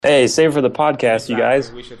Hey, save for the podcast, Exactly. you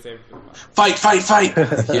guys. We should save it for the podcast.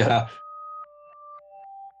 Fight! Yeah.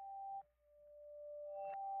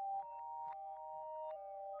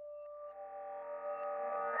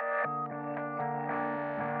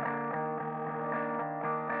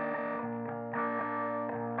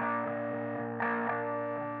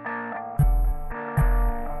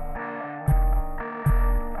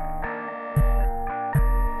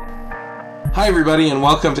 Hi, everybody, and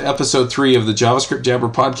welcome to episode 3 of the JavaScript Jabber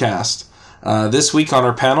podcast. This week on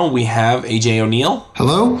our panel, we have AJ O'Neill.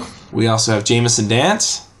 Hello? We also have Jameson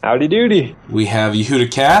Dance. Howdy doody. We have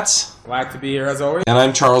Yehuda Katz. Glad to be here as always. And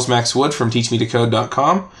I'm Charles Max Wood from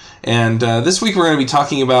TeachMeToCode.com. And this week we're going to be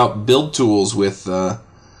talking about build tools with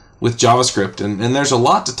JavaScript. And there's a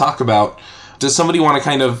lot to talk about. Does somebody want to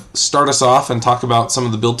kind of start us off and talk about some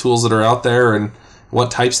of the build tools that are out there and what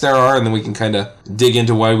types there are, and then we can kind of dig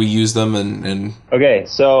into why we use them and Okay,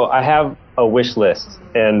 so I have a wish list,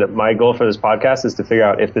 and my goal for this podcast is to figure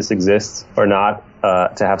out if this exists or not,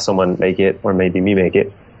 to have someone make it or maybe me make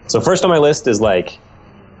it. So first on my list is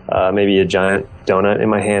maybe a giant donut in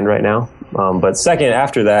my hand right now. But second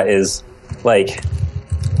after that is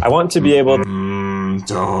I want to be able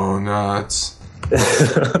donuts.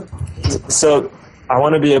 So I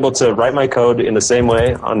want to be able to write my code in the same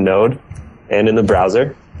way on Node and in the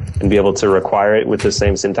browser and be able to require it with the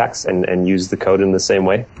same syntax and use the code in the same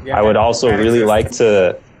way. Yeah, I would also that really exists. like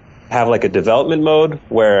to have a development mode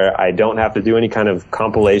where I don't have to do any kind of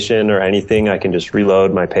compilation or anything. I can just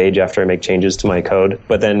reload my page after I make changes to my code,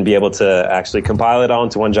 but then be able to actually compile it all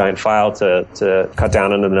into one giant file to cut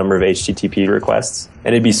down on the number of HTTP requests.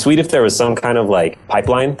 And it'd be sweet if there was some kind of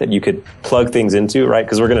pipeline that you could plug things into, right?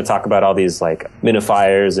 Because we're going to talk about all these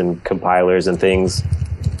minifiers and compilers and ththings.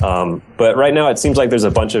 But right now it seems like there's a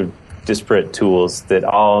bunch of disparate tools that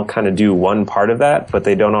all kind of do one part of that, but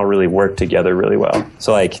they don't all really work together really well.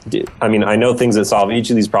 So I know things that solve each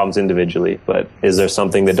of these problems individually, but is there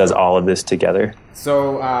something that does all of this together?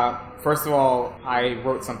 So, first of all, I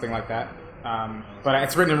wrote something like that. But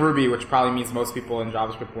it's written in Ruby, which probably means most people in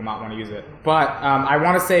JavaScript will not want to use it. But I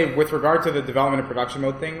want to say, with regard to the development and production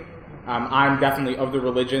mode thing, I'm definitely of the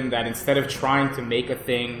religion that instead of trying to make a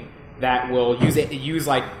thing that will use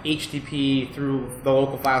HTTP through the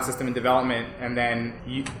local file system in development and then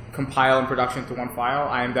you compile in production to one file,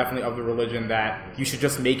 I am definitely of the religion that you should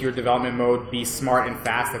just make your development mode be smart and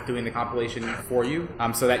fast at doing the compilation for you,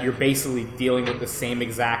 so that you're basically dealing with the same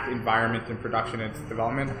exact environment in production as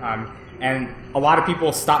development. And a lot of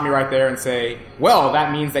people stop me right there and say, well,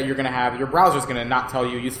 that means that your browser's going to not tell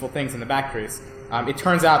you useful things in the backtrace. It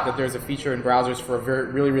turns out that there's a feature in browsers for a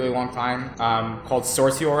really, really long time called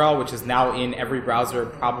source URL, which is now in every browser,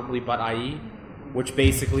 probably but IE, which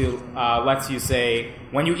basically lets you say,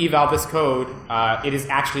 when you eval this code, it is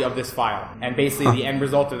actually of this file. And basically the end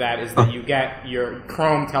result of that is that you get your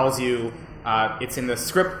Chrome tells you it's in the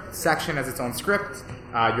script section as its own script.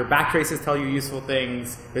 Your backtraces tell you useful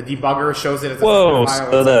things. The debugger shows it as a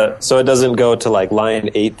file. So it doesn't go to line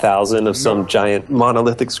 8,000 of some giant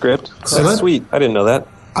monolithic script? That's sweet. I didn't know that.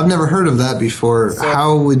 I've never heard of that before. So,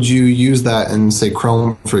 how would you use that in, say,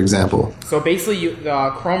 Chrome, for example? So basically,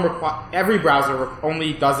 every browser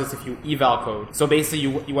only does this if you eval code. So basically,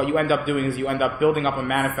 what you end up doing is you end up building up a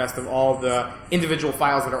manifest of all the individual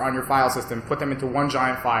files that are on your file system, put them into one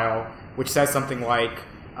giant file, which says something like,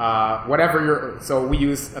 so we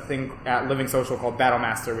use a thing at Living Social called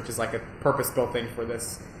Battlemaster, which is a purpose-built thing for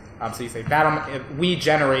this. So you say we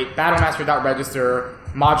generate battlemaster.register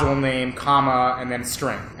module name, comma, and then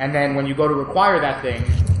string. And then when you go to require that thing,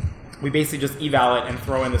 we basically just eval it and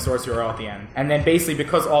throw in the source URL at the end. And then basically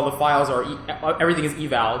because all the files everything is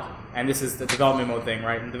evaled, and this is the development mode thing,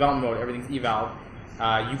 right? In development mode, everything's evaled.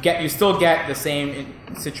 You still get the same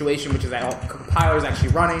situation, which is that all compiler is actually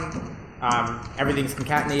running. Everything's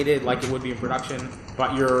concatenated like it would be in production,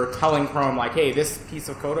 but you're telling Chrome hey, this piece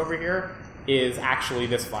of code over here is actually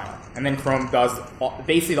this file. And then Chrome does,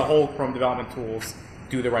 basically the whole Chrome development tools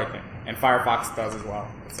do the right thing. And Firefox does as well,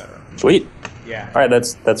 etc. Sweet. Yeah. All right,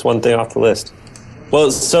 that's one thing off the list.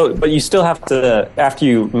 Well, but you still have to, after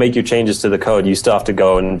you make your changes to the code, you still have to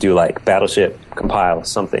go and do Battleship compile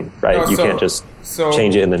something, right? No, you can't just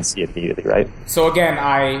change it and then see it immediately, right? So again,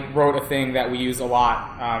 I wrote a thing that we use a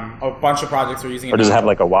lot. A bunch of projects are using it. Or does it have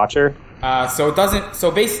a watcher? So it doesn't.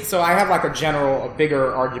 So I have a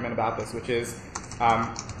bigger argument about this, which is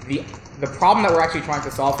the problem that we're actually trying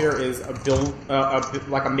to solve here is a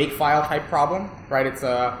makefile type problem, right?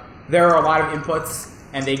 There are a lot of inputs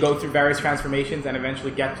and they go through various transformations and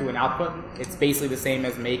eventually get to an output. It's basically the same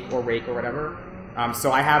as make or rake or whatever.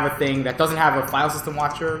 So I have a thing that doesn't have a file system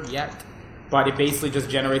watcher yet, but it basically just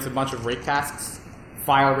generates a bunch of rake tasks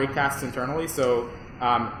file rake tasks internally. So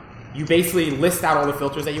you basically list out all the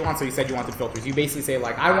filters that you want. So you said you wanted filters. You basically say,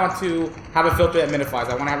 like, I want to have a filter that minifies.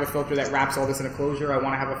 I want to have a filter that wraps all this in a closure. I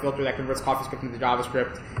want to have a filter that converts CoffeeScript into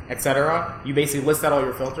JavaScript, etc. You basically list out all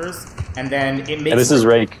your filters, and then it makes... And this is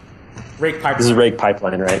Rake. Rake pipeline. This is Rake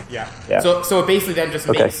pipeline, right? Yeah. So it basically then just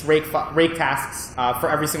makes Rake tasks for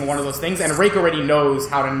every single one of those things, and Rake already knows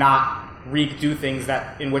how to not redo things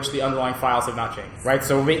that in which the underlying files have not changed, right?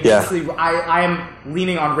 So basically, I am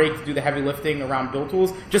leaning on Rake to do the heavy lifting around build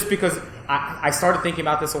tools, just because I started thinking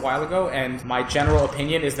about this a while ago, and my general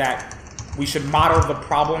opinion is that we should model the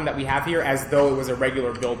problem that we have here as though it was a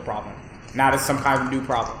regular build problem, not as some kind of new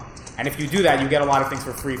problem. And if you do that, you get a lot of things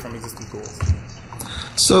for free from existing tools.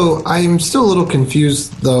 So I'm still a little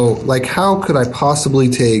confused, though. Like, how could I possibly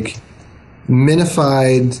take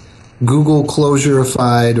minified, Google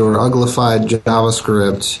Clojurified, or uglified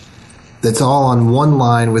JavaScript that's all on one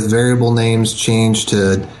line with variable names changed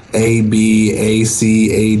to A, B, A,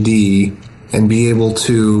 C, A, D, and be able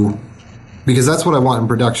to... Because that's what I want in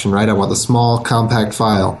production, right? I want the small, compact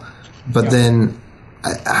file. But then,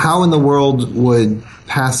 how in the world would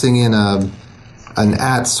passing in an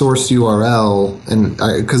 @source URL, and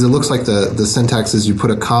because it looks like the syntax is you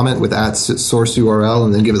put a comment with @source URL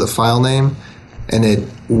and then give it the file name, and it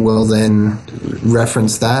will then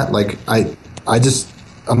reference that. Like, I'm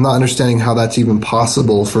not understanding how that's even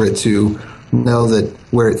possible for it to know that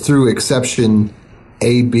where through exception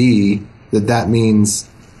AB that means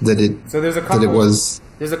that it There's a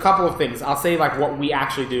couple of things. I'll say like what we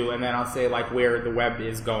actually do, and then I'll say like where the web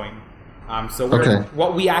is going.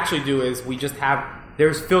 What we actually do is we just have,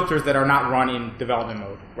 there's filters that are not run in development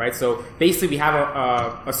mode, right? So basically we have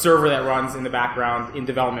a server that runs in the background in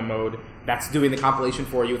development mode that's doing the compilation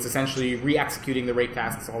for you. It's essentially re-executing the rake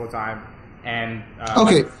tasks all the time. And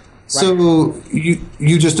so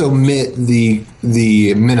you just omit the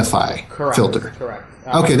minify filter. Correct.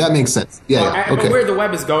 Okay, that makes sense. But where the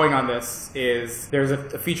web is going on this is there's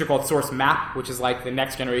a feature called source map, which is like the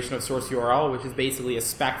next generation of source URL, which is basically a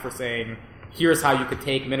spec for saying, here's how you could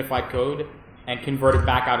take minified code and convert it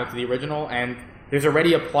back out into the original. And there's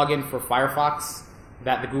already a plugin for Firefox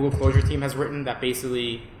that the Google Clojure team has written that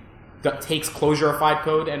basically takes Clojurified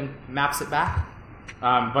code and maps it back.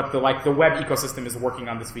 But the web ecosystem is working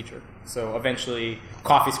on this feature. So eventually,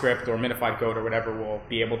 CoffeeScript or minified code or whatever will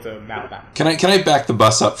be able to map that. Can I back the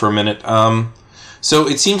bus up for a minute? So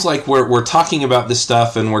it seems like we're talking about this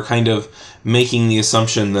stuff and we're kind of making the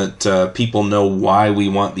assumption that people know why we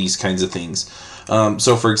want these kinds of things.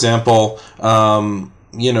 So for example,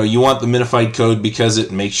 you want the minified code because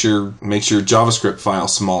it makes your JavaScript file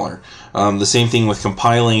smaller. The same thing with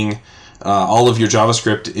compiling all of your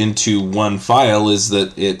JavaScript into one file is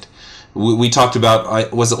that we talked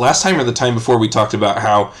about, was it last time or the time before, we talked about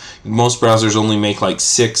how most browsers only make like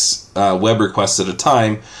 6 web requests at a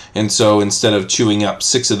time, and so instead of chewing up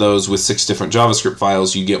 6 of those with 6 different JavaScript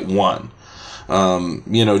files, you get one.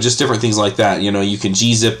 Just different things like that. You can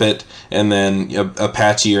gzip it, and then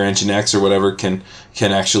Apache or Nginx or whatever can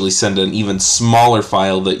actually send an even smaller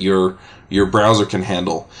file that your browser can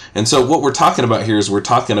handle. And so what we're talking about here is we're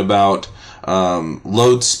talking about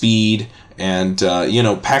load speed and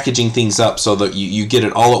packaging things up so that you get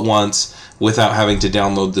it all at once without having to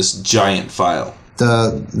download this giant file.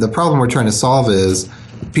 The problem we're trying to solve is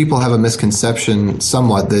people have a misconception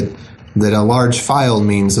somewhat that a large file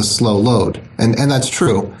means a slow load, and that's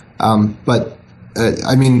true. But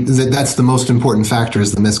that's the most important factor,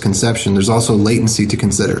 is the misconception. There's also latency to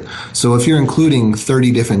consider. So if you're including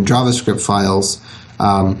 30 different JavaScript files,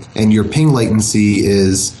 and your ping latency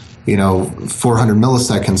is 400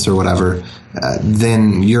 milliseconds or whatever,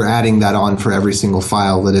 then you're adding that on for every single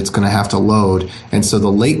file that it's going to have to load. And so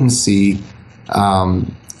the latency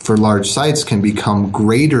for large sites can become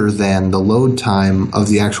greater than the load time of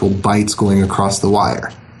the actual bytes going across the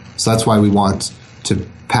wire. So that's why we want to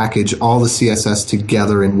package all the CSS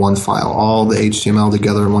together in one file, all the HTML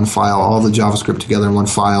together in one file, all the JavaScript together in one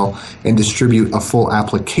file, and distribute a full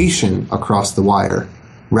application across the wire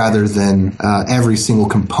rather than every single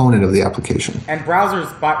component of the application. And browsers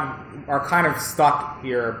are kind of stuck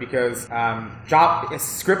here because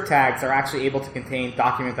script tags are actually able to contain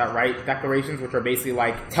document.write declarations, which are basically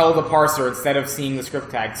like tell the parser, instead of seeing the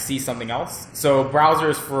script tag, see something else. So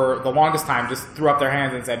browsers for the longest time just threw up their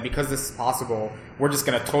hands and said, because this is possible, we're just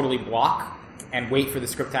going to totally block and wait for the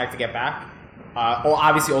script tag to get back. Well,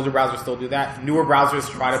 obviously, older browsers still do that. Newer browsers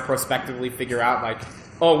try to prospectively figure out, like,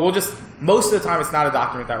 most of the time it's not a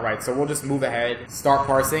document.write, so we'll just move ahead, start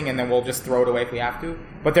parsing, and then we'll just throw it away if we have to.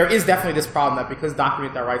 But there is definitely this problem that because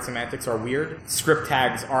document.write semantics are weird, script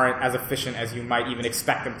tags aren't as efficient as you might even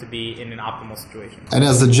expect them to be in an optimal situation. And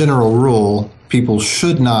as a general rule, people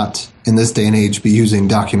should not, in this day and age, be using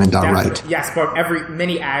document.write. Yes, but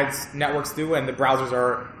many ads networks do, and the browsers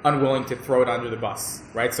are unwilling to throw it under the bus,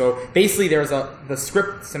 right? So basically, the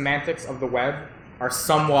script semantics of the web are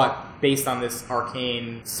somewhat based on this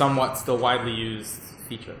arcane, somewhat still widely used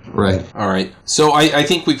feature. Right. All right. So I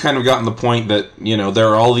think we've kind of gotten the point that, there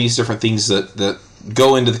are all these different things that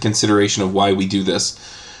go into the consideration of why we do this.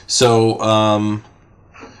 So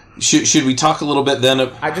should we talk a little bit then?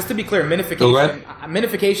 Just to be clear,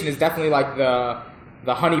 minification is definitely like the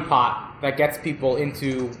honeypot that gets people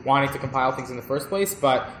into wanting to compile things in the first place.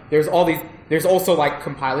 But there's also like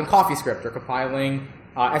compiling CoffeeScript or compiling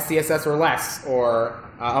SCSS or less, or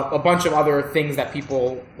a bunch of other things that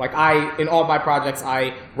people, like in all my projects,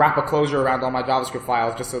 I wrap a closure around all my JavaScript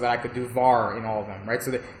files just so that I could do var in all of them, right?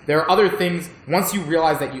 So there are other things, once you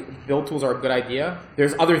realize that build tools are a good idea,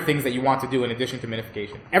 there's other things that you want to do in addition to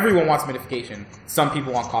minification. Everyone wants minification. Some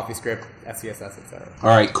people want CoffeeScript, SCSS, etc. All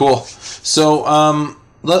right, cool. So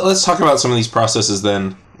let's talk about some of these processes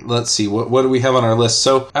then. Let's see, what do we have on our list?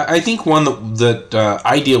 So I think one that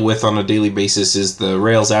I deal with on a daily basis is the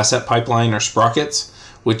Rails Asset Pipeline, or Sprockets,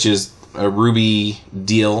 which is a Ruby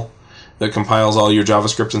deal that compiles all your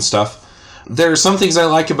JavaScript and stuff. There are some things I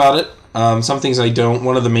like about it, some things I don't.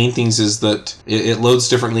 One of the main things is that it loads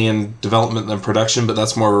differently in development than production, but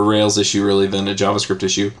that's more of a Rails issue really than a JavaScript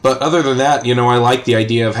issue. But other than that, I like the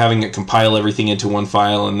idea of having it compile everything into one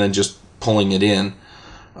file and then just pulling it in.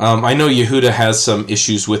 I know Yehuda has some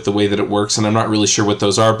issues with the way that it works, and I'm not really sure what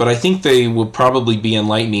those are, but I think they will probably be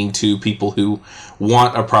enlightening to people who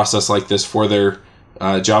want a process like this for their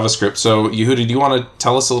JavaScript. So, Yehuda, do you want to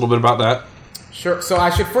tell us a little bit about that? Sure. So I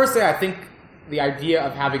should first say I think the idea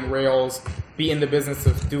of having Rails be in the business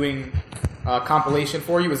of doing compilation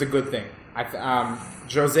for you is a good thing.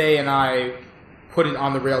 Jose and I put it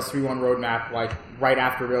on the Rails 3.1 roadmap like right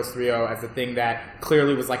after Rails 3.0 as a thing that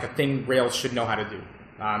clearly was like a thing Rails should know how to do.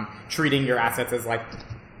 Treating your assets as like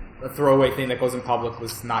a throwaway thing that goes in public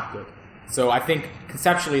was not good. So I think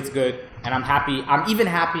conceptually it's good, and I'm happy. I'm even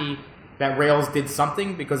happy that Rails did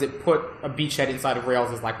something because it put a beachhead inside of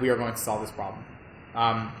Rails as like, we are going to solve this problem.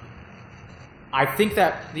 I think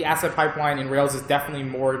that the asset pipeline in Rails is definitely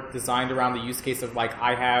more designed around the use case of like,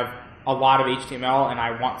 I have a lot of HTML and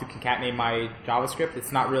I want to concatenate my JavaScript.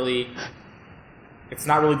 It's not really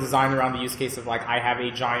designed around the use case of like, I have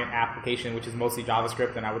a giant application which is mostly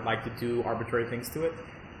JavaScript and I would like to do arbitrary things to it.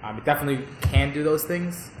 It definitely can do those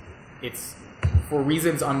things. It's, for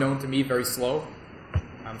reasons unknown to me, very slow,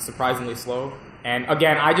 surprisingly slow. And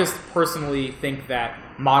again, I just personally think that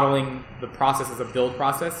modeling the process as a build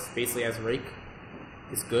process, basically as Rake,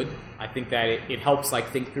 is good. I think that it helps like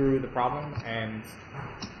think through the problem, and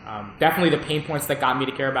definitely the pain points that got me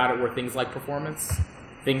to care about it were things like performance,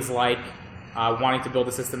 things like wanting to build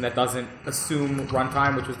a system that doesn't assume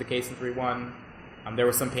runtime, which was the case in 3.1. There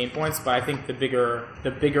were some pain points, but I think the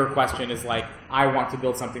bigger question is like, I want to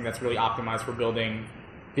build something that's really optimized for building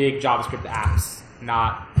big JavaScript apps,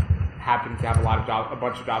 not happen to have a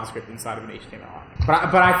bunch of JavaScript inside of an HTML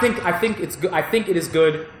app. But I think it's good. I think it is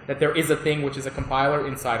good that there is a thing which is a compiler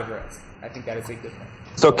inside of Rails. I think that is a good thing.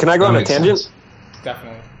 So can I go on a tangent? Sense.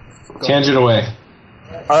 Definitely. Tangent away.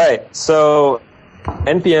 All right. So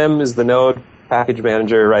NPM is the Node package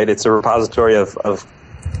manager, right? It's a repository of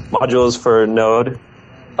modules for Node,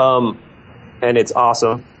 and it's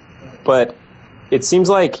awesome. But it seems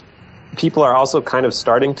like people are also kind of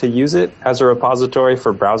starting to use it as a repository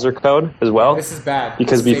for browser code as well. This is bad.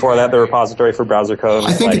 Because before that, the repository for browser code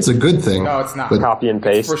I think it's a good thing. No, it's not. Copy and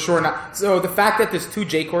paste. It's for sure not. So the fact that there's two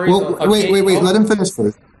jQueries... Well, wait. Let him finish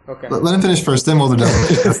first. Okay. Let him finish first, then we'll do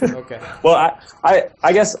that. Okay. Well,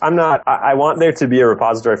 I guess I'm not... I want there to be a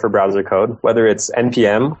repository for browser code, whether it's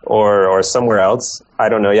NPM or somewhere else. I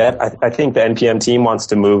don't know yet. I think the NPM team wants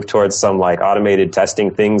to move towards some like automated testing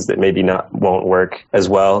things that maybe won't work as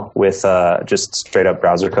well with just straight up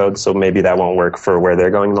browser code. So maybe that won't work for where they're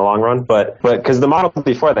going in the long run. But because the model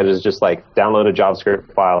before that is just like download a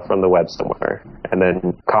JavaScript file from the web somewhere and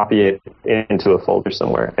then copy it into a folder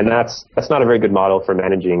somewhere. And that's not a very good model for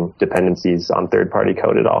managing dependencies on third-party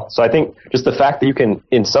code at all. So I think just the fact that you can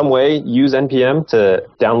in some way use NPM to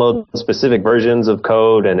download specific versions of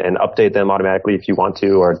code and update them automatically if you want want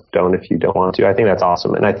to, or don't if you don't want to. I think that's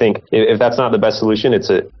awesome. And I think if that's not the best solution,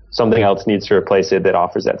 something else needs to replace it that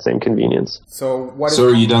offers that same convenience. So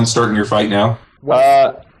are you done starting your fight now?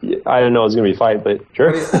 I didn't know it was going to be a fight, but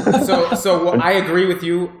sure. I agree with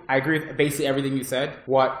you. I agree with basically everything you said.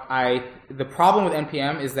 The problem with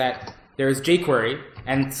NPM is that there's jQuery,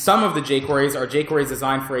 and some of the jQueries are jQueries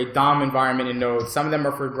designed for a DOM environment in Node. Some of them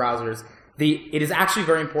are for browsers. It is actually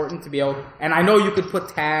very important to be able, and I know you could put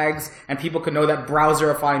tags, and people could know that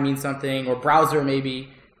browserify means something, or browser maybe,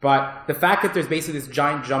 but the fact that there's basically this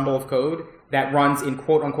giant jumble of code that runs in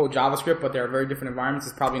quote-unquote JavaScript, but there are very different environments,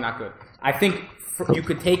 is probably not good. I think you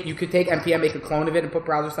could take NPM, make a clone of it, and put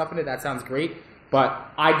browser stuff in it. That sounds great.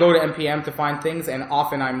 But I go to NPM to find things, and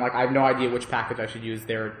often I'm like, I have no idea which package I should use.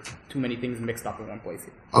 There are too many things mixed up in one place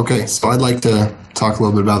here. Okay, so I'd like to talk a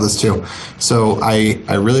little bit about this too. So I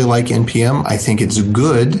really like NPM. I think it's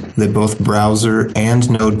good that both browser and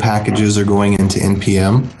Node packages are going into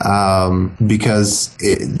NPM because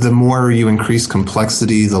the more you increase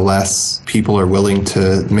complexity, the less people are willing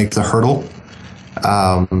to make the hurdle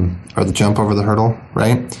or the jump over the hurdle,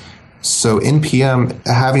 right? So NPM,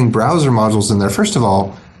 having browser modules in there, first of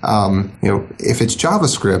all, if it's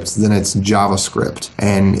JavaScript, then it's JavaScript.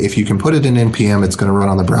 And if you can put it in NPM, it's going to run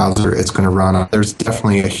on the browser. It's going to run there's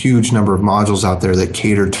definitely a huge number of modules out there that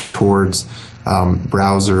cater towards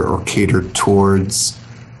browser or cater towards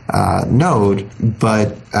Node,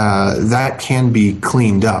 but that can be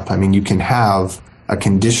cleaned up. I mean, you can have a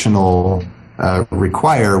conditional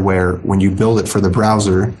require where when you build it for the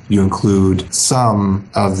browser, you include some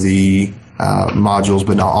of the modules,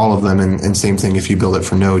 but not all of them. And same thing, if you build it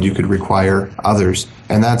for Node, you could require others.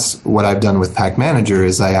 And that's what I've done with Pack Manager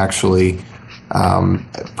is I actually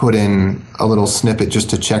put in a little snippet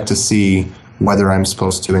just to check to see whether I'm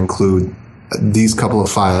supposed to include these couple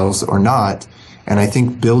of files or not. And I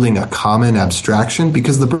think building a common abstraction,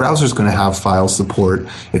 because the browser is going to have file support,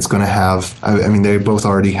 it's going to have, I mean, they both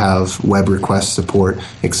already have web request support,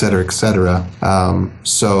 et cetera, et cetera.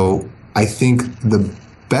 So I think the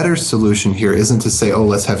better solution here isn't to say, oh,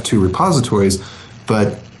 let's have two repositories,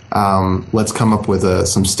 but let's come up with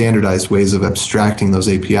some standardized ways of abstracting those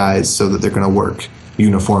APIs so that they're going to work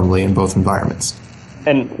uniformly in both environments.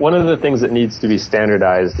 And one of the things that needs to be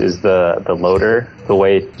standardized is the loader, the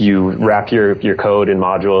way you wrap your code in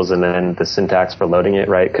modules and then the syntax for loading it,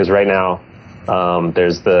 right? Because right now,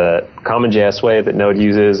 there's the CommonJS way that Node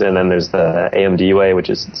uses, and then there's the AMD way, which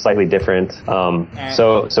is slightly different. So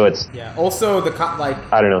it's also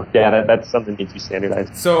I don't know. Yeah, that's something that needs to be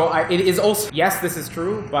standardized. So it is also, yes, this is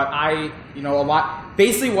true, but a lot.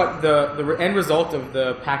 Basically, what the end result of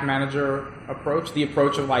the Pack Manager approach, the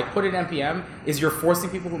approach of put it in NPM, is you're forcing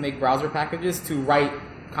people who make browser packages to write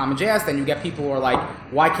CommonJS. Then you get people who are like,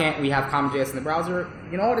 why can't we have CommonJS in the browser?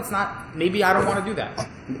 You know what? It's not. Maybe I don't want to do that.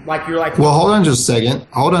 Well, hold on just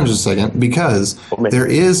a second, because there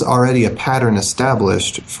is already a pattern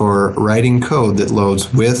established for writing code that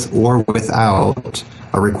loads with or without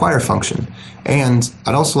a require function. And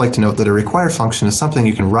I'd also like to note that a require function is something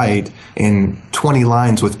you can write in 20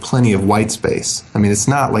 lines with plenty of white space. I mean, it's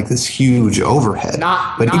not like this huge overhead.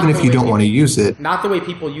 But even if you don't want to use it... Not the way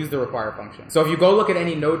people use the require function. So if you go look at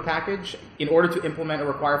any Node package, in order to implement a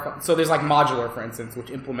require function... So there's Modular, for instance,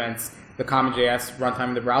 which implements the CommonJS runtime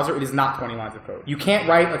in the browser. It is not 20 lines of code. You can't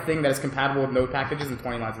write a thing that is compatible with Node packages in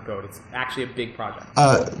 20 lines of code. It's actually a big project.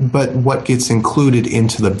 But what gets included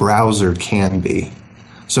into the browser can be.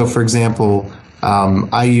 So, for example,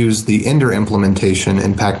 I use the Ender implementation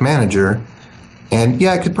in Pack Manager, and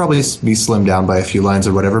it could probably be slimmed down by a few lines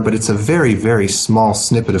or whatever, but it's a very, very small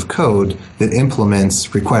snippet of code that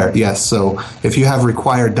implements require. Yes, so if you have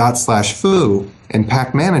require./foo in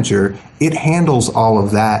Pack Manager, it handles all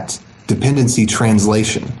of that dependency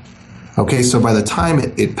translation. Okay, so by the time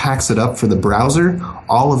it packs it up for the browser,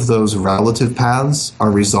 all of those relative paths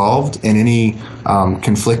are resolved, and any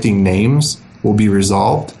conflicting names will be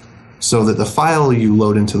resolved, so that the file you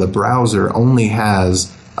load into the browser only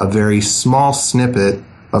has a very small snippet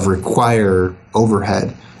of require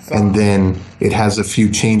overhead, and then it has a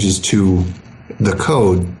few changes to the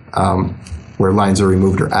code where lines are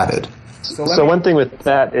removed or added. So one thing with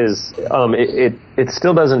that is it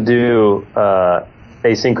still doesn't do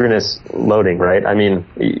asynchronous loading, right? I mean,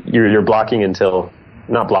 you're blocking until...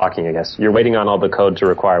 Not blocking, I guess. You're waiting on all the code to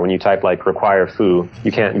require. When you type require foo,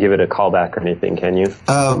 you can't give it a callback or anything, can you?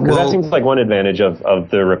 Because that seems like one advantage of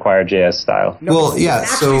the require.js style. No, it's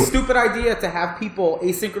actually a stupid idea to have people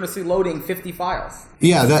asynchronously loading 50 files.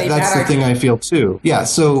 Yeah, that's the thing I feel too. Yeah,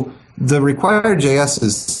 so the require.js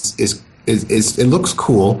is it looks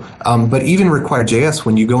cool, but even require.js,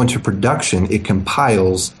 when you go into production, it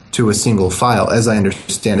compiles to a single file, as I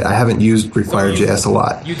understand it. I haven't used require.js a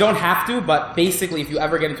lot. You don't have to, but basically if you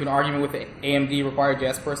ever get into an argument with the AMD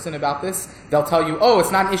require.js person about this, they'll tell you, oh,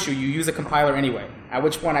 it's not an issue, you use a compiler anyway. At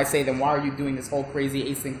which point I say, then why are you doing this whole crazy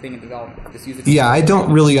async thing in development? Just use it. Yeah, I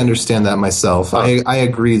don't really understand that myself. I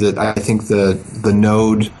agree that I think the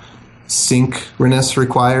Node synchronous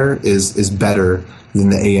require is better than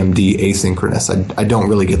the AMD asynchronous. I don't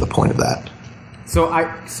really get the point of that.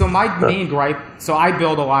 So my main gripe, so I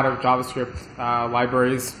build a lot of JavaScript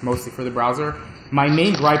libraries, mostly for the browser. My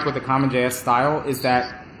main gripe with the CommonJS style is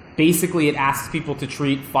that basically it asks people to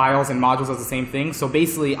treat files and modules as the same thing. So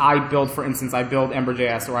basically I build, for instance, I build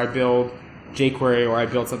Ember.js or I build jQuery or I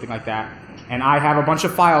build something like that. And I have a bunch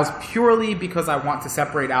of files purely because I want to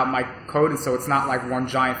separate out my code, and so it's not like one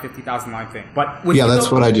giant 50,000 line thing. But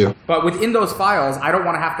that's what I do. But within those files, I don't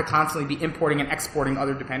want to have to constantly be importing and exporting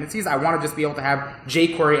other dependencies. I want to just be able to have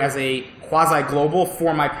jQuery as a quasi-global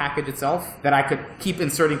for my package itself that I could keep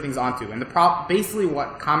inserting things onto. And basically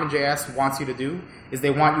what CommonJS wants you to do is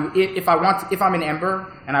they want you, if I'm in Ember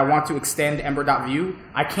and I want to extend Ember.view,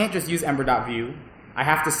 I can't just use Ember.view. I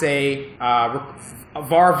have to say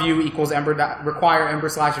var view equals require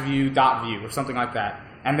ember/view.view or something like that.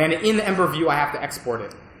 And then in the Ember view, I have to export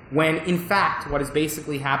it. When in fact, what is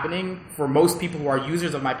basically happening for most people who are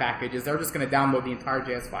users of my package is they're just going to download the entire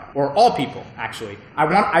JS file. Or all people, actually.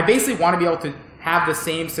 I basically want to be able to have the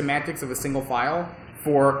same semantics of a single file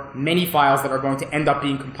for many files that are going to end up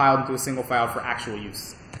being compiled into a single file for actual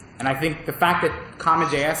use. And I think the fact that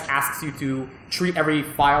CommonJS asks you to treat every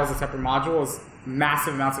file as a separate module is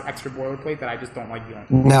massive amounts of extra boilerplate that I just don't like dealing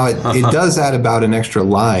with. Now, it does add about an extra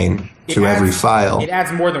line to every file. It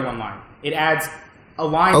adds more than one line. It adds a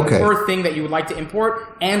line per thing that you would like to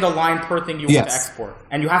import and a line per thing you want to export.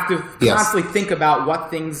 And you have to constantly think about what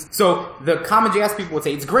things... So the CommonJS people would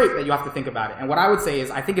say it's great that you have to think about it. And what I would say is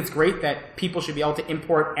I think it's great that people should be able to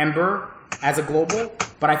import Ember as a global,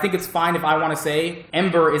 but I think it's fine if I want to say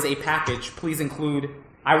Ember is a package, please include...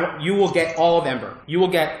 you will get all of Ember. You will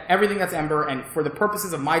get everything that's Ember, and for the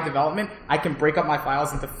purposes of my development, I can break up my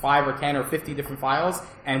files into 5 or 10 or 50 different files,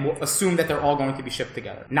 and we'll assume that they're all going to be shipped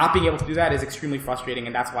together. Not being able to do that is extremely frustrating,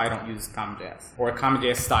 and that's why I don't use CommonJS, or a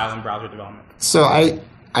CommonJS style in browser development. So I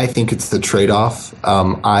think it's the trade-off.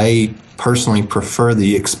 I personally prefer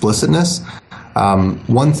the explicitness.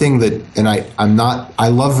 One thing that, and I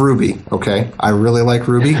love Ruby, okay? I really like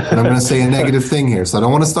Ruby, and I'm going to say a negative thing here, so I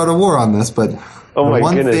don't want to start a war on this, but oh my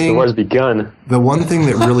goodness, the war's begun. The one thing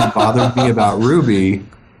that really bothered me about Ruby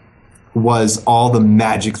was all the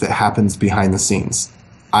magic that happens behind the scenes.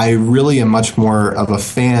 I really am much more of a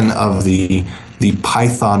fan of the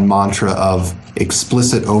Python mantra of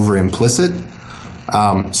explicit over implicit.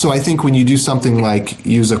 So I think when you do something like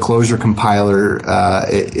use a Clojure compiler,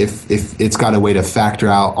 if it's got a way to factor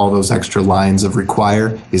out all those extra lines of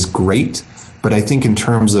require is great. But I think in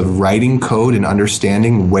terms of writing code and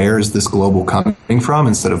understanding where is this global coming from,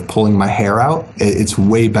 instead of pulling my hair out, it's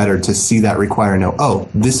way better to see that require and know, oh,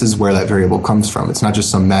 this is where that variable comes from. It's not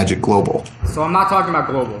just some magic global. So I'm not talking about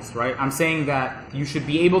globals, right? I'm saying that you should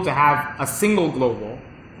be able to have a single global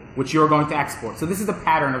which you're going to export. So this is the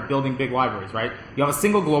pattern of building big libraries, right? You have a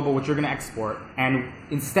single global which you're going to export, and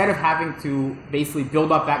instead of having to basically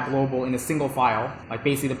build up that global in a single file, like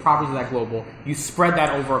basically the properties of that global, you spread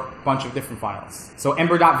that over a bunch of different files. So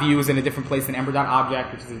ember.view is in a different place than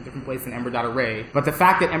ember.object, which is in a different place than ember.array. But the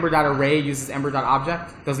fact that ember.array uses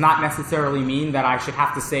ember.object does not necessarily mean that I should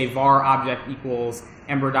have to say var object equals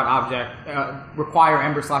ember.object, require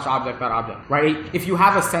ember/object.object, right? If you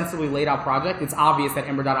have a sensibly laid out project, it's obvious that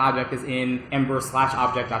ember.object is in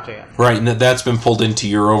ember/object.js. Right, and that's been pulled into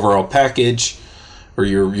your overall package or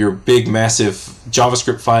your big massive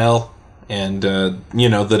JavaScript file, and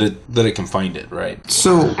that it can find it, right?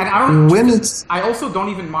 So I also don't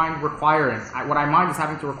even mind requiring. What I mind is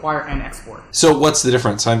having to require and export. So what's the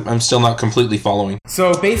difference? I'm still not completely following.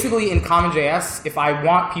 So basically, in CommonJS, if I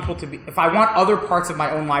want other parts of my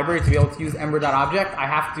own library to be able to use ember.object, I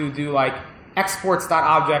have to do like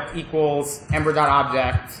exports.object equals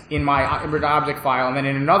ember.object in my ember.object file, and then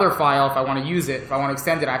in another file, if I want to use it, if I want to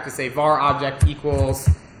extend it, I have to say var object equals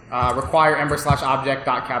require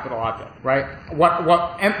ember/object.capital object, right?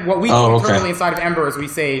 What we do internally inside of Ember is we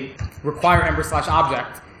say require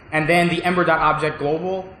ember/object, and then the ember.object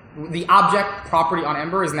global, the object property on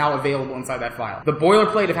Ember is now available inside that file. The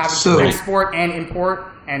boilerplate of having to export and import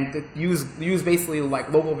and to use basically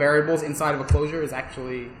like local variables inside of a Clojure is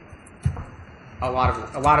actually a lot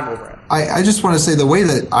of overhead. I just want to say the way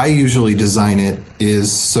that I usually design it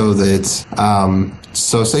is so that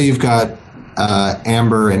so say you've got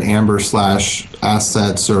Amber and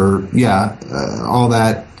Amber/assets or all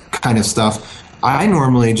that kind of stuff, I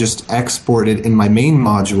normally just export it in my main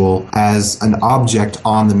module as an object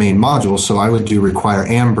on the main module. So I would do require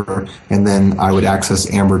Amber, and then I would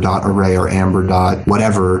access amber.array or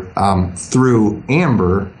amber.whatever through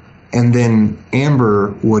Amber, and then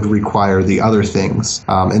Amber would require the other things.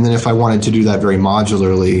 And then if I wanted to do that very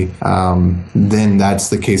modularly, then that's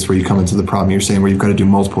the case where you come into the problem you're saying, where you've got to do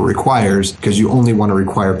multiple requires, because you only want to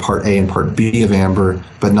require part A and part B of Amber,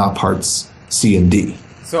 but not parts C and D.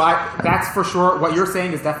 So that's for sure. What you're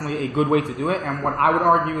saying is definitely a good way to do it. And what I would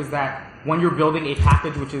argue is that when you're building a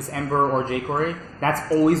package, which is Ember or jQuery, that's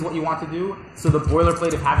always what you want to do. So the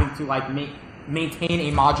boilerplate of having to like maintain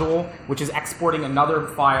a module, which is exporting another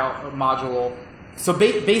file or module. So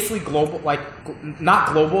basically global, like not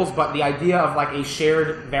globals, but the idea of like a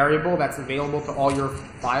shared variable that's available to all your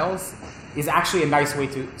files is actually a nice way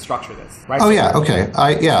to structure this, right? Oh yeah, okay.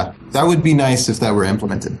 That would be nice if that were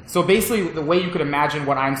implemented. So basically, the way you could imagine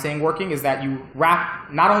what I'm saying working is that you wrap,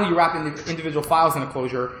 not only you wrap in the individual files in a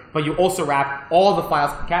closure, but you also wrap all the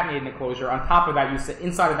files concatenated in a closure. On top of that, you say,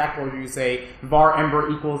 inside of that closure, you say var ember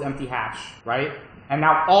equals empty hash, right? And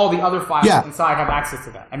now all the other files inside have access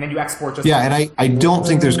to that. And then you export just... Yeah, and I don't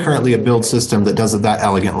think there's currently a build system that does it that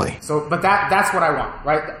elegantly. So, but that's what I want,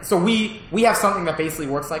 right? So we have something that basically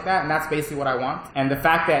works like that, and that's basically what I want. And the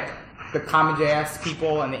fact that the CommonJS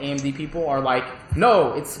people and the AMD people are like,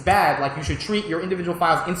 no, it's bad. Like, you should treat your individual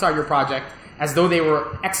files inside your project as though they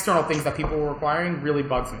were external things that people were requiring really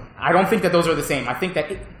bugs me. I don't think that those are the same. I think that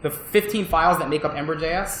the 15 files that make up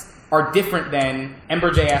Ember.js are different than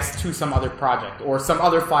Ember.js to some other project or some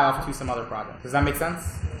other file to some other project. Does that make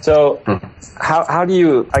sense? So how do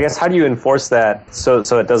you enforce that so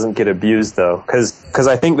it doesn't get abused though? Because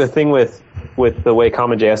I think the thing with the way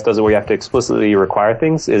CommonJS does it, where you have to explicitly require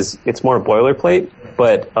things, is it's more boilerplate.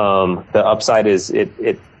 But the upside is it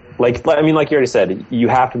like you already said, you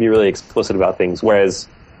have to be really explicit about things. Whereas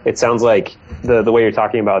it sounds like the way you're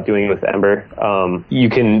talking about doing it with Ember, you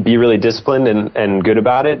can be really disciplined and good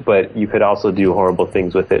about it, but you could also do horrible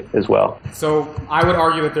things with it as well. So I would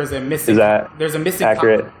argue that there's a missing... There's a missing...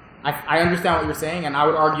 accurate? I understand what you're saying, and I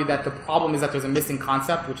would argue that the problem is that there's a missing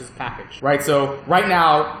concept, which is package, right? So right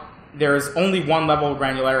now, there's only one level of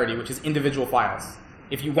granularity, which is individual files.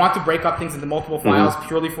 If you want to break up things into multiple files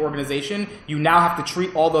purely for organization, you now have to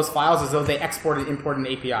treat all those files as though they export and import an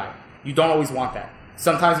API. You don't always want that.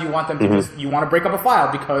 Sometimes you want them to you want to break up a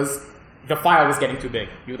file because the file is getting too big.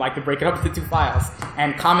 You'd like to break it up into two files.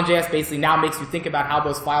 And CommonJS basically now makes you think about how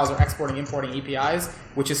those files are exporting, importing APIs,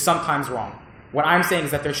 which is sometimes wrong. What I'm saying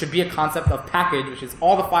is that there should be a concept of package, which is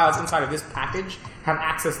all the files inside of this package have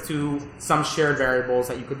access to some shared variables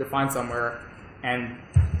that you could define somewhere. And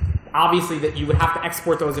obviously that you would have to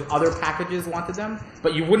export those if other packages wanted them,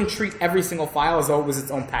 but you wouldn't treat every single file as though it was its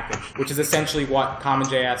own package, which is essentially what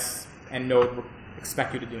CommonJS and Node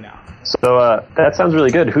expect you to do now. So that sounds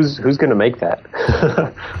really good. Who's going to make that?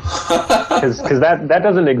 Because that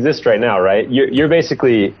doesn't exist right now, right? You're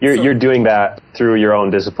basically you're doing that through your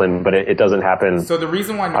own discipline, but it doesn't happen. So the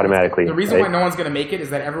reason why automatically. The reason why no one's going to make it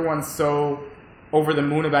is that everyone's so over the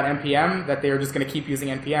moon about NPM that they're just going to keep using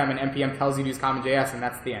NPM, and NPM tells you to use CommonJS, and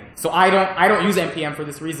that's the end. So I don't use NPM for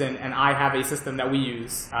this reason, and I have a system that we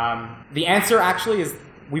use. The answer actually is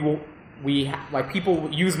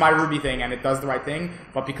people use my Ruby thing and it does the right thing,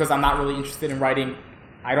 but because I'm not really interested in writing,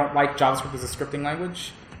 I don't like JavaScript as a scripting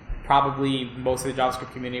language. Probably most of the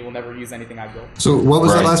JavaScript community will never use anything I build. So what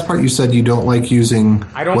was that last part? You said you don't like using,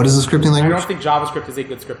 what is a scripting language? I don't think JavaScript is a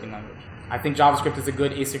good scripting language. I think JavaScript is a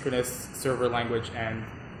good asynchronous server language and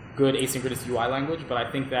good asynchronous UI language, but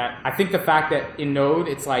I think the fact that in Node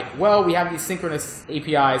it's like, well, we have these synchronous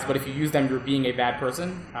APIs, but if you use them, you're being a bad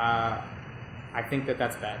person. I think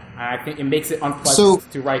that's bad. I think it makes it unpleasant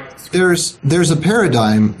to write. There's a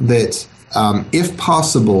paradigm that, if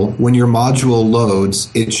possible, when your module loads,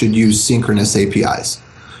 it should use synchronous APIs.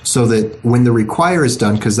 So that when the require is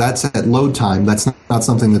done, because that's at load time, that's not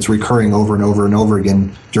something that's recurring over and over and over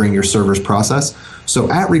again during your server's process. So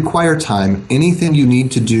at require time, anything you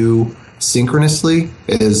need to do synchronously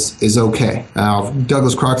is okay. Now,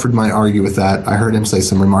 Douglas Crockford might argue with that. I heard him say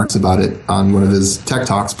some remarks about it on one of his tech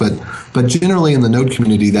talks, but generally in the Node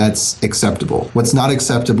community, that's acceptable. What's not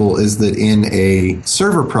acceptable is that in a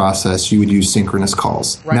server process, you would use synchronous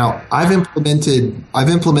calls. Right. Now, I've implemented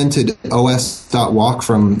os.walk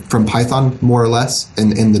from Python more or less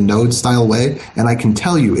in the Node style way, and I can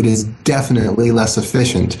tell you it is definitely less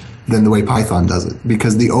efficient than the way Python does it,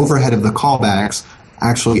 because the overhead of the callbacks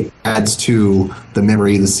actually adds to the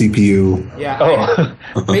memory, the CPU. Yeah.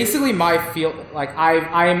 Basically, my field, like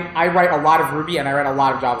I write a lot of Ruby and I write a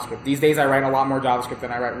lot of JavaScript. These days, I write a lot more JavaScript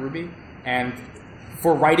than I write Ruby. And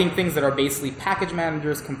for writing things that are basically package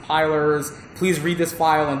managers, compilers, please read this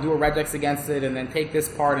file and do a regex against it, and then take this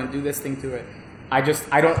part and do this thing to it. I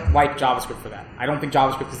don't like JavaScript for that. I don't think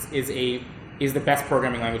JavaScript is the best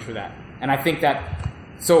programming language for that. And I think that,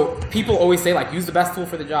 so people always say like, use the best tool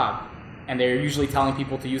for the job. And they're usually telling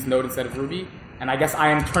people to use Node instead of Ruby. And I guess I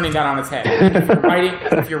am turning that on its head.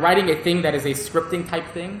 If you're writing a thing that is a scripting type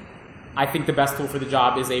thing, I think the best tool for the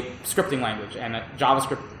job is a scripting language, and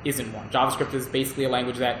JavaScript isn't one. JavaScript is basically a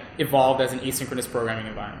language that evolved as an asynchronous programming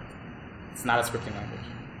environment. It's not a scripting language.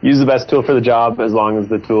 Use the best tool for the job as long as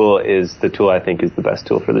the tool I think is the best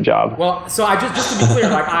tool for the job. Well, so I just to be clear,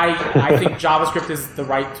 like I think JavaScript is the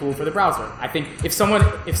right tool for the browser. I think if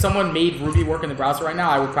someone made Ruby work in the browser right now,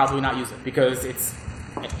 I would probably not use it because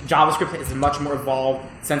JavaScript has a much more evolved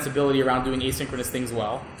sensibility around doing asynchronous things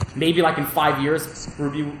well. Maybe like in 5 years,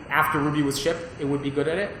 after Ruby was shipped, it would be good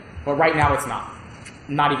at it. But right now it's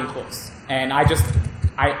not even close. And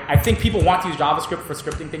I think people want to use JavaScript for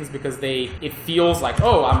scripting things because it feels like,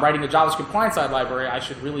 oh, I'm writing a JavaScript client-side library. I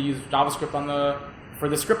should really use JavaScript for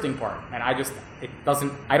the scripting part. And it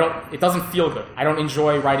doesn't feel good. I don't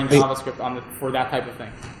enjoy writing JavaScript for that type of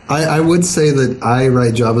thing. I would say that I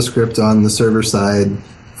write JavaScript on the server side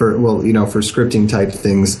for scripting type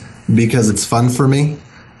things because it's fun for me.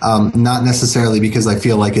 Not necessarily because I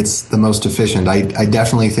feel like it's the most efficient. I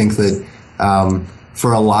definitely think that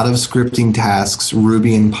for a lot of scripting tasks,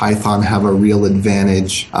 Ruby and Python have a real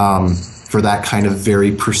advantage for that kind of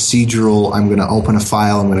very procedural, I'm going to open a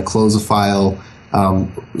file, I'm going to close a file,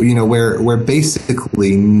 where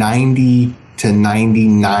basically 90 to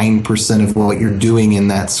 99% of what you're doing in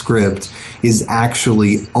that script is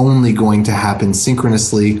actually only going to happen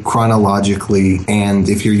synchronously, chronologically, and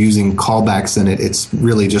if you're using callbacks in it, it's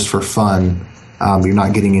really just for fun. You're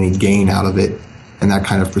not getting any gain out of it and that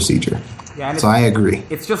kind of procedure. Yeah, so I agree.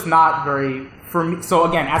 It's just not very, for me, so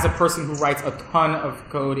again, as a person who writes a ton of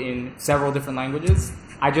code in several different languages,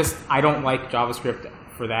 I don't like JavaScript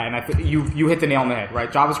for that, and I think you hit the nail on the head,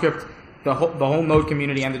 right? JavaScript, the whole Node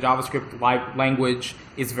community and the JavaScript language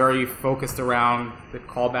is very focused around the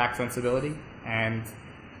callback sensibility, and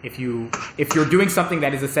if you're doing something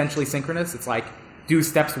that is essentially synchronous, it's like do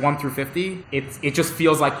steps 1 through 50. It just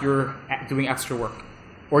feels like you're doing extra work,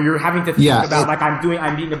 or you're having to think about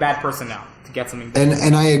I'm being a bad person now to get something done.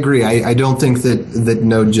 And I agree. I don't think that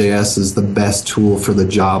Node.js is the best tool for the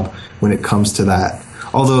job when it comes to that.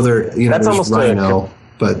 Although there's Rhino.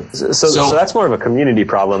 But so that's more of a community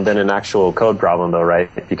problem than an actual code problem, though, right?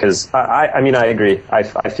 Because I agree. I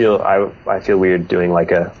feel weird doing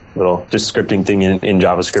like a little just scripting thing in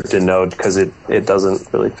JavaScript in Node because it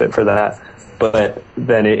doesn't really fit for that. But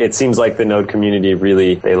then it seems like the Node community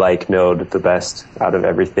they like Node the best out of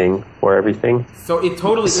everything for everything. So it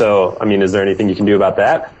totally. So is there anything you can do about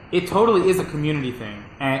that? It totally is a community thing,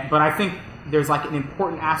 but I think there's like an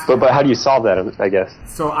important aspect. But how do you solve that? I guess.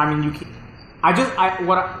 So you can. I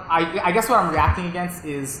guess what I'm reacting against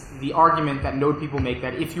is the argument that Node people make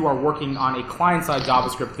that if you are working on a client-side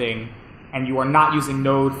JavaScript thing and you are not using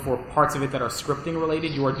Node for parts of it that are scripting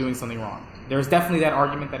related, you are doing something wrong. There's definitely that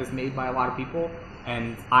argument that is made by a lot of people,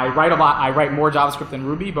 and I write a lot. I write more JavaScript than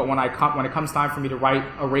Ruby, but when it comes time for me to write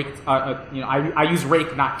a Rake, I use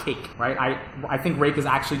Rake, not Cake, right? I think Rake is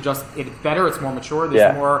actually it's better. It's more mature.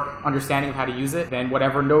 There's more understanding of how to use it than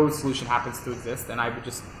whatever Node solution happens to exist, and I would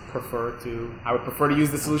prefer to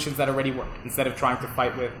use the solutions that already work instead of trying to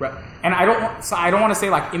fight with. And I don't want to say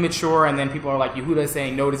like immature, and then people are like Yehuda is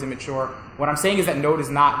saying Node is immature. What I'm saying is that Node is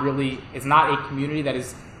not a community that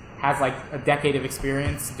has like a decade of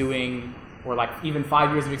experience doing, or like even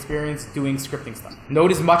 5 years of experience doing scripting stuff.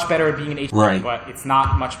 Node is much better at being an HTML, right, but it's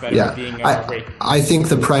not much better at being a Rake. I think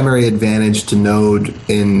the primary advantage to Node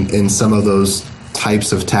in some of those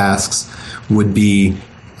types of tasks would be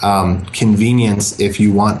convenience if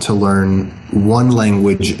you want to learn one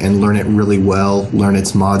language and learn it really well, learn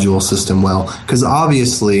its module system well. Because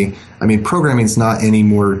obviously, programming is not any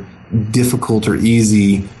more difficult or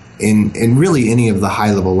easy in really any of the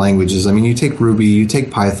high-level languages. You take Ruby, you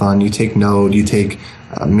take Python, you take Node, you take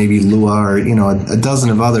maybe Lua or a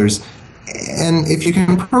dozen of others. And if you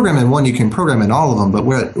can program in one, you can program in all of them. But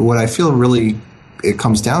what I feel really it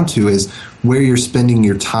comes down to is where you're spending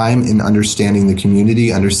your time in understanding the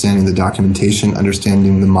community, understanding the documentation,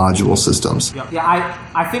 understanding the module systems. Yeah,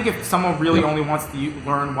 I think if someone really only wants to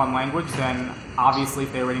learn one language, then obviously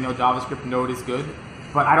if they already know JavaScript, Node is good.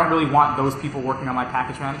 But I don't really want those people working on my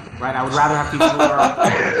package manager, right? I would rather have people who are...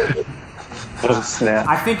 Oh, snap.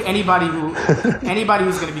 I think anybody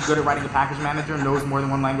who's going to be good at writing a package manager knows more than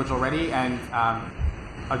one language already, and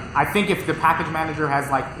I think if the package manager has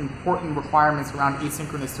like important requirements around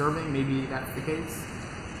asynchronous serving, maybe that's the case.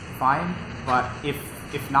 Fine, but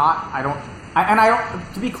if not, I don't.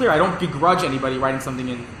 To be clear, I don't begrudge anybody writing something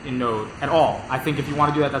in Node at all. I think if you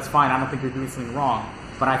want to do that, that's fine. I don't think you're doing something wrong.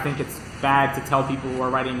 But I think it's bad to tell people who are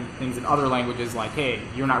writing things in other languages like, hey,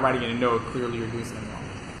 you're not writing it in Node, clearly you're doing something wrong.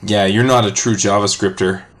 Yeah, you're not a true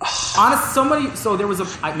JavaScripter. Honestly, so there was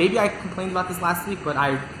maybe I complained about this last week, but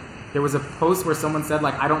there was a post where someone said,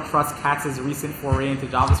 like, I don't trust Katz's recent foray into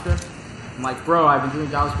JavaScript. I'm like, bro, I've been doing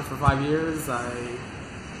JavaScript for 5 years. I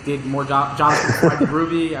did more JavaScript before I did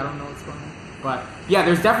Ruby. I don't know what's going on. But yeah,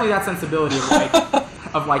 there's definitely that sensibility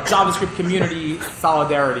of like JavaScript community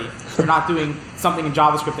solidarity. You're not doing something in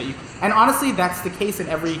JavaScript that you... And honestly, that's the case in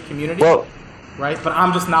every community. Well, right? But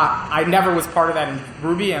I'm just not... I never was part of that in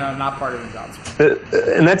Ruby, and I'm not part of it in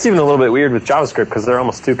JavaScript. And that's even a little bit weird with JavaScript because there are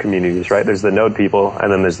almost two communities, right? There's the Node people,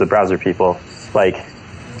 and then there's the browser people. Like,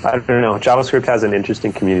 I don't know. JavaScript has an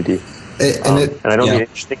interesting community. And I don't mean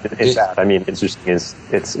interesting in bad. I mean, interesting is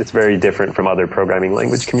it's very different from other programming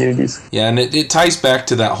language communities. Yeah, and it ties back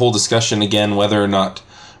to that whole discussion again, whether or not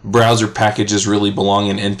browser packages really belong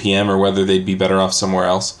in NPM or whether they'd be better off somewhere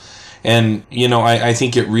else. And, you know, I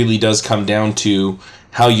think it really does come down to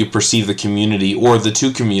how you perceive the community or the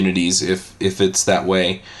two communities if it's that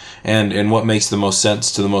way and what makes the most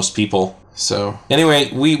sense to the most people. So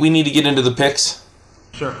anyway, we need to get into the picks.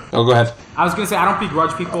 Sure. Oh, go ahead. I was going to say, I don't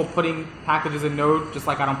begrudge people putting packages in Node, just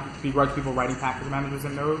like I don't begrudge people writing package managers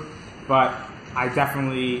in Node. But I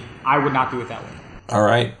would not do it that way. All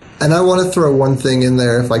right. And I want to throw one thing in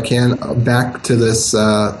there, if I can, back to this,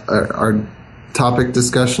 our topic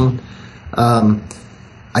discussion.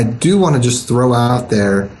 I do want to just throw out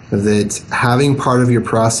there that having part of your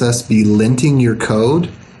process be linting your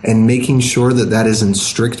code and making sure that is in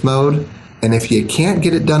strict mode. And if you can't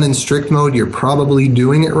get it done in strict mode, you're probably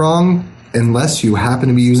doing it wrong, unless you happen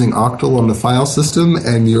to be using Octal on the file system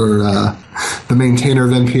and you're the maintainer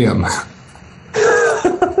of NPM.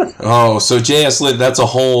 Oh, so JSLint, that's a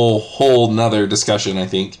whole nother discussion, I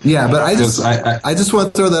think. Yeah, but I just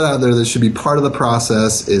want to throw that out there. That should be part of the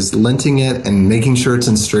process is linting it and making sure it's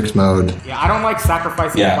in strict mode. Yeah, I don't like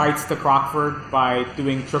sacrificing bytes to Crockford by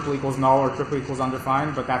doing triple equals null or triple equals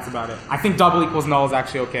undefined, but that's about it. I think double equals null is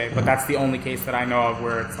actually okay, but that's the only case that I know of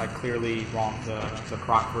where it's like clearly wrong, the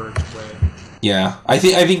Crockford way. Yeah, I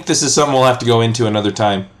think this is something we'll have to go into another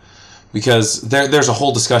time because there's a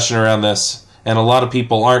whole discussion around this. And a lot of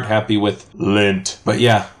people aren't happy with lint. But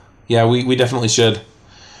yeah, we definitely should.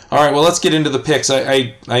 All right, well, let's get into the picks.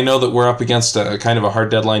 I know that we're up against a kind of a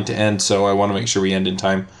hard deadline to end, so I want to make sure we end in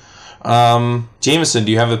time. Jameson,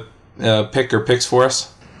 do you have a pick or picks for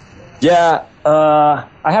us? Yeah, I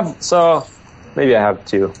have. So maybe I have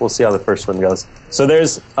two. We'll see how the first one goes. So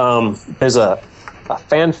there's a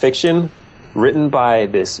fan fiction written by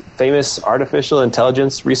this famous artificial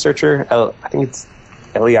intelligence researcher. I think it's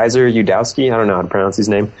Eliezer Yudkowsky, I don't know how to pronounce his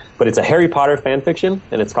name, but it's a Harry Potter fan fiction,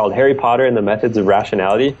 and it's called Harry Potter and the Methods of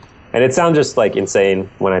Rationality. And it sounds just like insane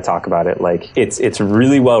when I talk about it. Like it's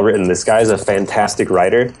really well written. This guy's a fantastic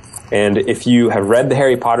writer, and if you have read the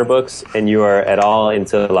Harry Potter books and you are at all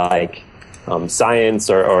into like science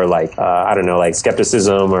or like I don't know, like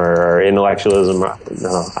skepticism or intellectualism,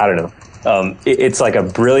 I don't know. It's like a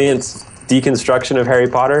brilliant deconstruction of Harry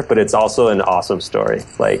Potter, but it's also an awesome story.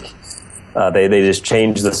 Like. They just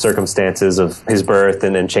change the circumstances of his birth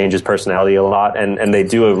and change his personality a lot. And they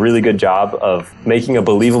do a really good job of making a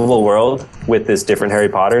believable world with this different Harry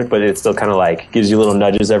Potter, but it still kind of like gives you little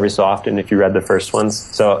nudges every so often if you read the first ones.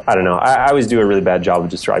 So I don't know. I always do a really bad job of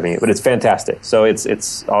describing it, but it's fantastic. So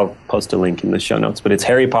it's I'll post a link in the show notes, but it's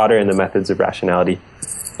Harry Potter and the Methods of Rationality.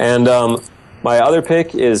 And my other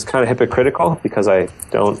pick is kind of hypocritical because I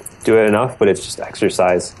don't do it enough, but it's just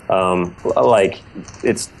exercise. Like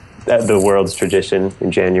it's the world's tradition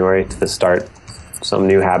in January to start some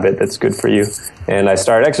new habit that's good for you. And I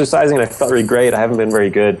started exercising and I felt really great. I haven't been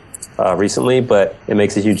very good recently, but it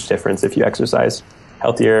makes a huge difference if you exercise.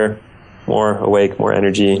 Healthier, more awake, more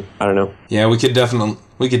energy. I don't know. Yeah, we could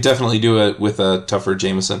definitely do it with a tougher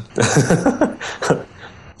Jameson.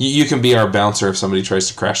 You can be our bouncer if somebody tries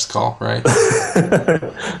to crash the call, right?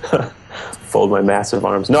 Fold my massive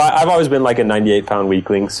arms. No, I've always been like a 98-pound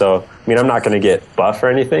weakling, so I mean, I'm not going to get buff or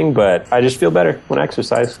anything, but I just feel better when I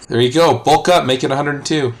exercise. There you go. Bulk up, make it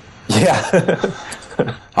 102. Yeah.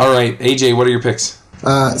 All right, AJ, what are your picks?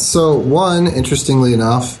 So one, interestingly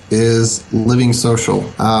enough, is Living Social.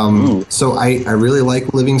 So I really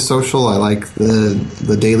like Living Social. I like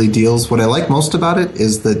the daily deals. What I like most about it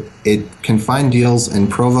is that it can find deals in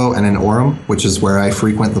Provo and in Orem, which is where I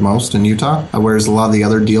frequent the most in Utah. Whereas a lot of the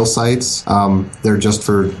other deal sites, they're just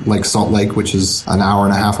for like Salt Lake, which is an hour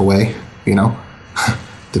and a half away,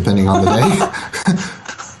 depending on the day.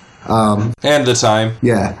 And the time.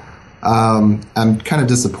 Yeah. I'm kind of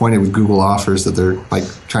disappointed with Google offers that they're like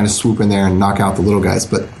trying to swoop in there and knock out the little guys,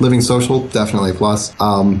 but Living Social, definitely a plus.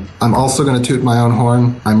 I'm also going to toot my own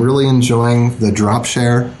horn. I'm really enjoying the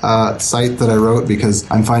Dropshare site that I wrote because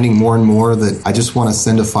I'm finding more and more that I just want to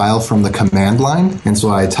send a file from the command line. And so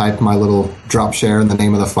I type my little Dropshare in the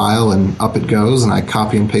name of the file and up it goes, and I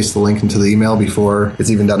copy and paste the link into the email before it's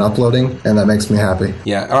even done uploading, and that makes me happy.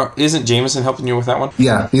 Yeah. Isn't Jameson helping you with that one?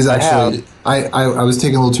 Yeah, he's actually... I was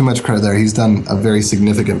taking a little too much credit there. He's done a very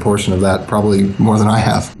significant portion of that, probably more than I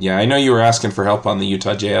have. Yeah, I know you were asking for help on the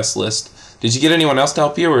Utah JS list. Did you get anyone else to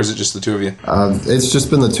help you, or is it just the two of you? It's just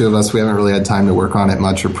been the two of us. We haven't really had time to work on it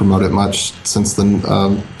much or promote it much since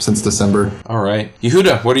December. All right.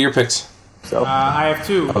 Yehuda, what are your picks? So I have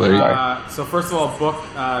two. Oh, there you are. So first of all, book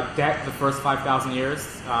Debt, The First 5,000 Years.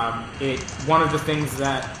 One of the things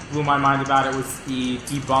that blew my mind about it was he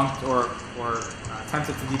debunked or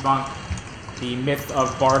attempted to debunk the myth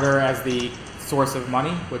of barter as the source of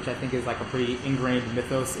money, which I think is like a pretty ingrained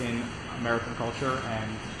mythos in American culture,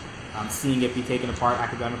 and seeing it be taken apart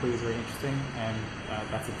academically is very interesting, and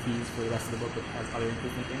that's a tease for the rest of the book, which has other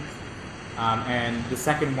interesting things. And the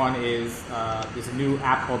second one is there's a new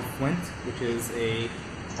app called Flint, which is a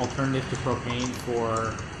alternative to propane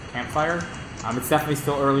for campfire. It's definitely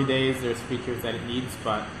still early days. There's features that it needs,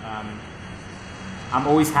 but I'm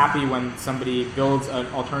always happy when somebody builds an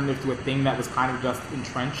alternative to a thing that was kind of just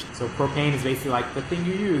entrenched. So propane is basically like the thing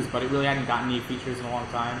you use, but it really hadn't gotten any features in a long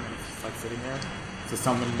time. And it's just like sitting there. So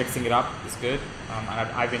someone mixing it up is good. And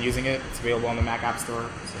I've been using it. It's available on the Mac App Store.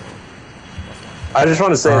 So I just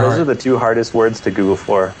want to say those are the two hardest words to Google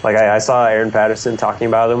for. Like I saw Aaron Patterson talking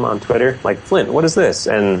about them on Twitter. Like, Flint, what is this?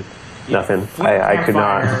 And nothing. I could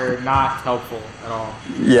not. Not helpful at all.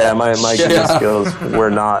 Yeah, my Google skills were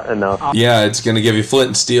not enough. Yeah, it's going to give you flint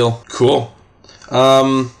and steel. Cool.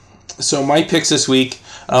 So my picks this week,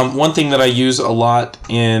 one thing that I use a lot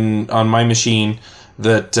on my machine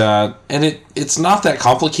that, and it's not that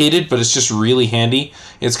complicated, but it's just really handy.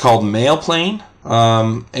 It's called MailPlane.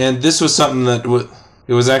 And this was something that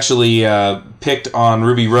it was actually picked on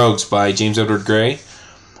Ruby Rogues by James Edward Gray.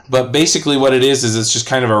 But basically what it is it's just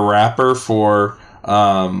kind of a wrapper for,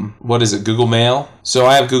 Google Mail. So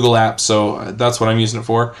I have Google Apps, so that's what I'm using it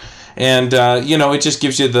for. And, it just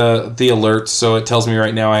gives you the alerts. So it tells me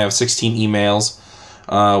right now I have 16 emails,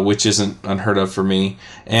 which isn't unheard of for me.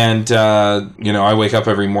 And, I wake up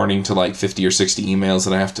every morning to like 50 or 60 emails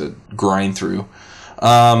that I have to grind through.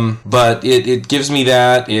 But it gives me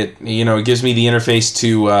that. It gives me the interface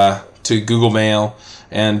to Google Mail.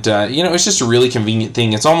 And, it's just a really convenient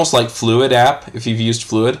thing. It's almost like Fluid app, if you've used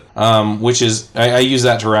Fluid, which is, I use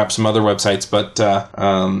that to wrap some other websites. But,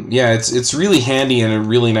 it's really handy and a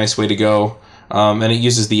really nice way to go. And it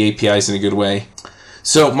uses the APIs in a good way.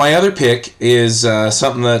 So my other pick is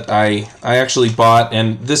something that I actually bought,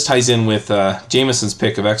 and this ties in with Jameson's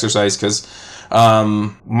pick of exercise, because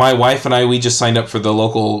my wife and we just signed up for the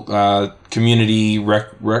local community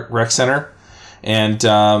rec center. And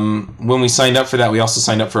when we signed up for that, we also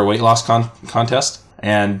signed up for a weight loss contest.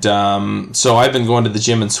 And so I've been going to the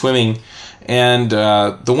gym and swimming. And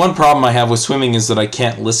the one problem I have with swimming is that I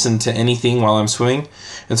can't listen to anything while I'm swimming.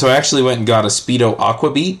 And so I actually went and got a Speedo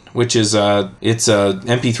Aquabeat, which is it's a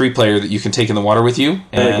MP3 player that you can take in the water with you.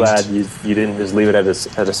 I'm really glad you didn't just leave it at a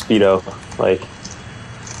Speedo, like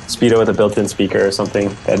Speedo with a built-in speaker or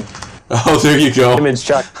something. Oh, there you go. Image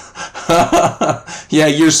Chuck. Yeah,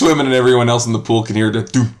 you're swimming and everyone else in the pool can hear the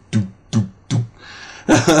do do do do.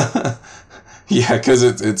 Yeah, because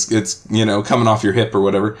it's coming off your hip or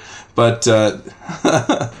whatever. But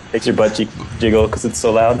makes your butt jiggle because it's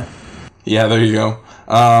so loud. Yeah, there you go.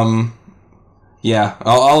 Yeah,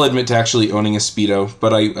 I'll admit to actually owning a Speedo,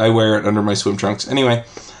 but I wear it under my swim trunks. Anyway,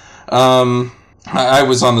 I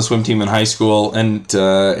was on the swim team in high school, and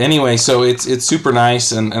anyway, so it's super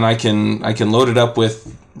nice, and I can load it up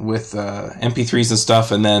with MP3s and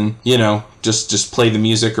stuff, and then just play the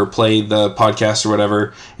music or play the podcast or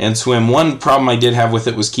whatever and swim. One problem I did have with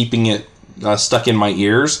it was keeping it stuck in my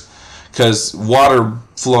ears, because water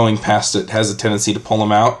flowing past it has a tendency to pull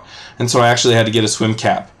them out, and so I actually had to get a swim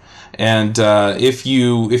cap. And if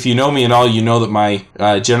you know me at all, you know that my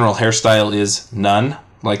general hairstyle is none.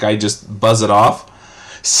 Like, I just buzz it off.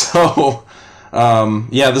 So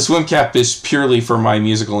the swim cap is purely for my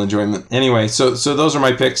musical enjoyment. Anyway, so those are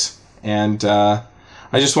my picks, and I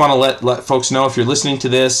just want to let folks know, if you're listening to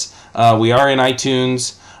this, we are in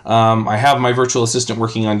iTunes. I have my virtual assistant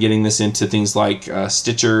working on getting this into things like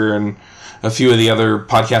Stitcher and a few of the other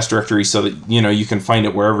podcast directories, so that you can find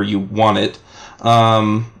it wherever you want it.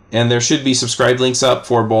 And there should be subscribe links up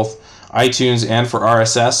for both iTunes and for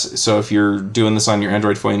RSS. So if you're doing this on your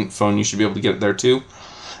Android phone, you should be able to get it there too.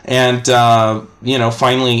 And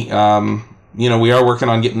finally, we are working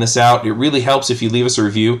on getting this out. It really helps if you leave us a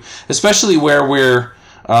review, especially where we're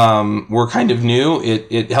kind of new.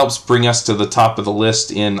 It helps bring us to the top of the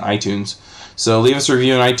list in iTunes. So leave us a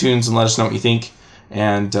review in iTunes and let us know what you think.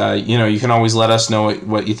 And you can always let us know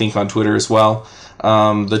what you think on Twitter as well.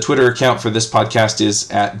 The Twitter account for this podcast is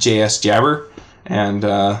 @JSJabber, and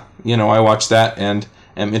I watch that and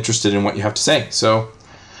am interested in what you have to say. So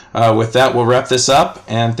with that, we'll wrap this up,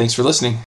 and thanks for listening.